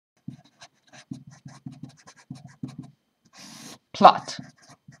plot.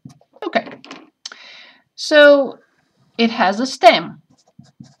 Okay, so it has a stem.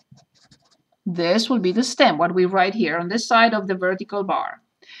 This will be the stem, what we write here on this side of the vertical bar.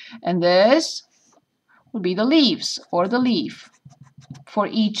 And this will be the leaves, or the leaf, for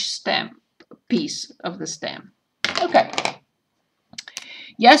each stem, piece of the stem. Okay.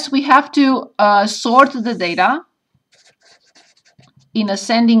 Yes, we have to sort the data in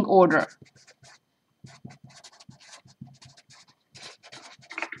ascending order.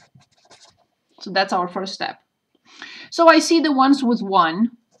 So that's our first step. So I see the ones with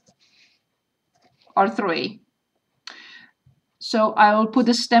 1 are 3. So I will put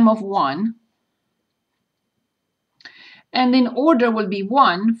a stem of 1. And in order will be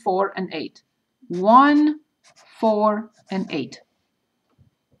 1, 4, and 8. 1, 4, and 8.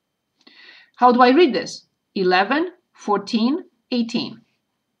 How do I read this? 11, 14, 18.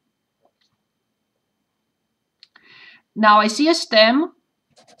 Now I see a stem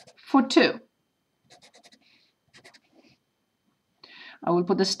for 2. I will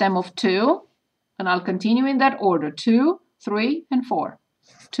put a stem of 2, and I'll continue in that order. 2, 3, and 4.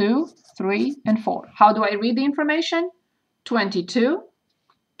 2, 3, and 4. How do I read the information? 22,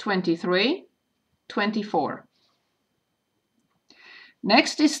 23, 24.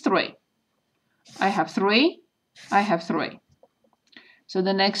 Next is 3. I have 3, I have 3. So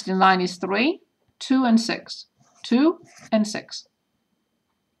the next in line is 3, 2, and 6. 2 and 6.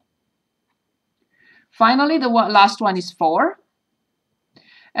 Finally, the last one is 4.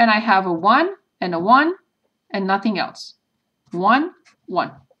 And I have a 1 and a 1 and nothing else. 1,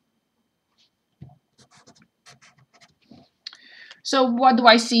 1. So what do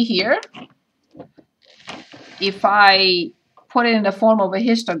I see here? If I put it in the form of a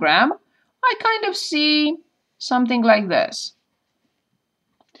histogram, I kind of see something like this.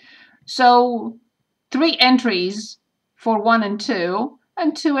 So 3 entries for 1 and 2,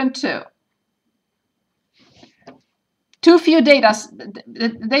 and 2 and 2. Too few data. The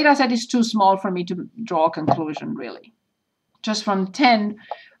data set is too small for me to draw a conclusion, really. Just from 10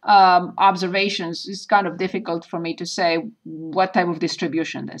 observations, it's kind of difficult for me to say what type of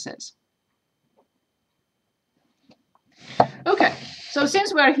distribution this is. Okay, so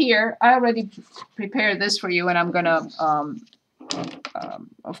since we're here, I already prepared this for you, and I'm going to,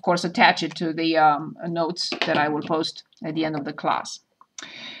 of course, attach it to the notes that I will post at the end of the class.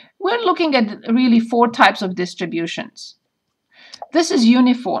 We're looking at really 4 types of distributions. This is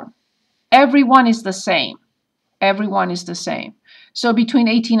uniform. Everyone is the same. Everyone is the same. So between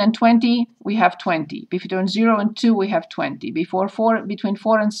 18 and 20, we have 20. Between 0 and 2, we have 20. Between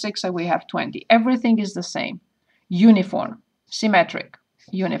 4 and 6, we have 20. Everything is the same. Uniform, symmetric,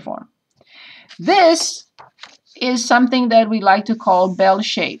 uniform. This is something that we like to call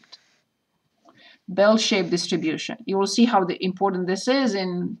bell-shaped. Bell-shaped distribution. You will see how important this is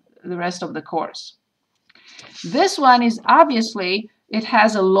in the rest of the course. This one is obviously, it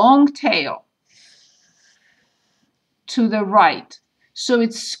has a long tail to the right, so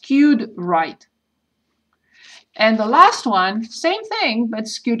it's skewed right. And the last one, same thing, but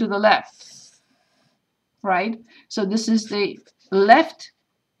skewed to the left, right? So this is the left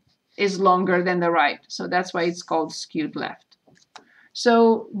is longer than the right, so that's why it's called skewed left.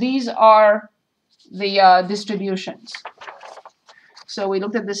 So these are the distributions. So we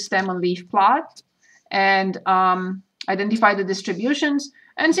looked at the stem and leaf plot and identified the distributions.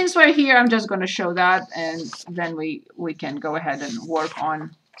 And since we're here, I'm just going to show that, and then we can go ahead and work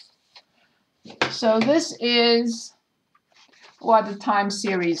on. So this is what the time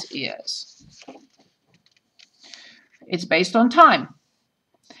series is. It's based on time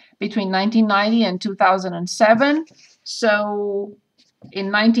between 1990 and 2007. So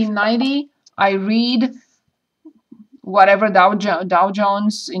in 1990, I read whatever Dow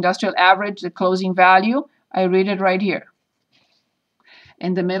Jones Industrial Average, the closing value, I read it right here.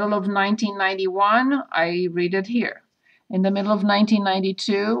 In the middle of 1991, I read it here. In the middle of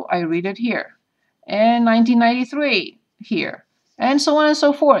 1992, I read it here. And 1993, here. And so on and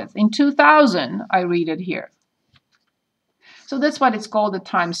so forth. In 2000, I read it here. So that's what it's called, the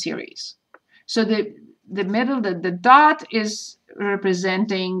time series. So the middle, the dot is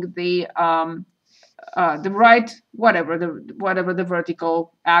representing the right, whatever the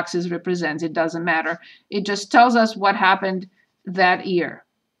vertical axis represents, it doesn't matter. It just tells us what happened that year.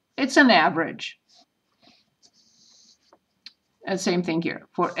 It's an average. And same thing here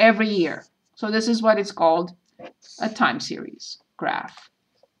for every year. So this is what it's called, a time series graph.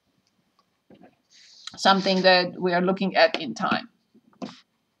 Something that we are looking at in time.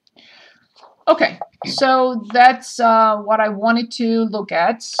 Okay, so that's what I wanted to look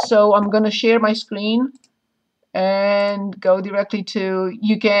at. So I'm going to share my screen and go directly to,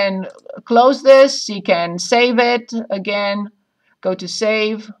 you can close this, you can save it again, go to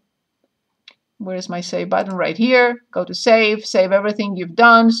save. Where's my save button? Right here. Go to save everything you've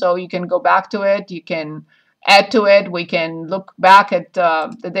done, so you can go back to it, you can add to it, we can look back at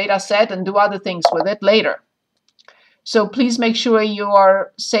the data set and do other things with it later. So please make sure you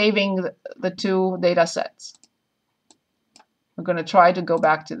are saving the two data sets. We're going to try to go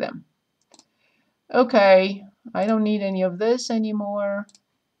back to them. Okay, I don't need any of this anymore.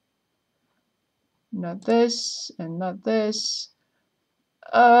 Not this and not this.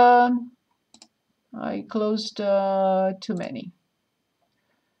 I closed too many.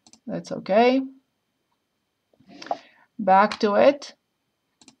 That's okay. Back to it.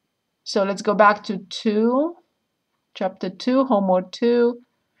 So let's go back to 2, chapter 2, homework 2.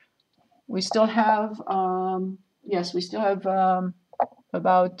 We still have, yes, we still have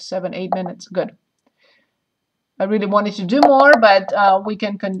about 7-8 minutes. Good. I really wanted to do more, but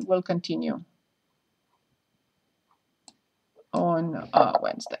we'll continue on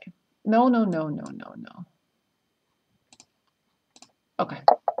Wednesday. No. Okay.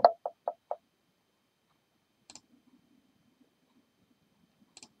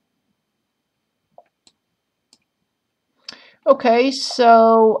 Okay,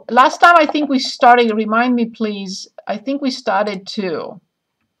 so last time I think we started, remind me please, I think we started 2.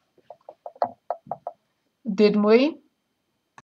 Didn't we?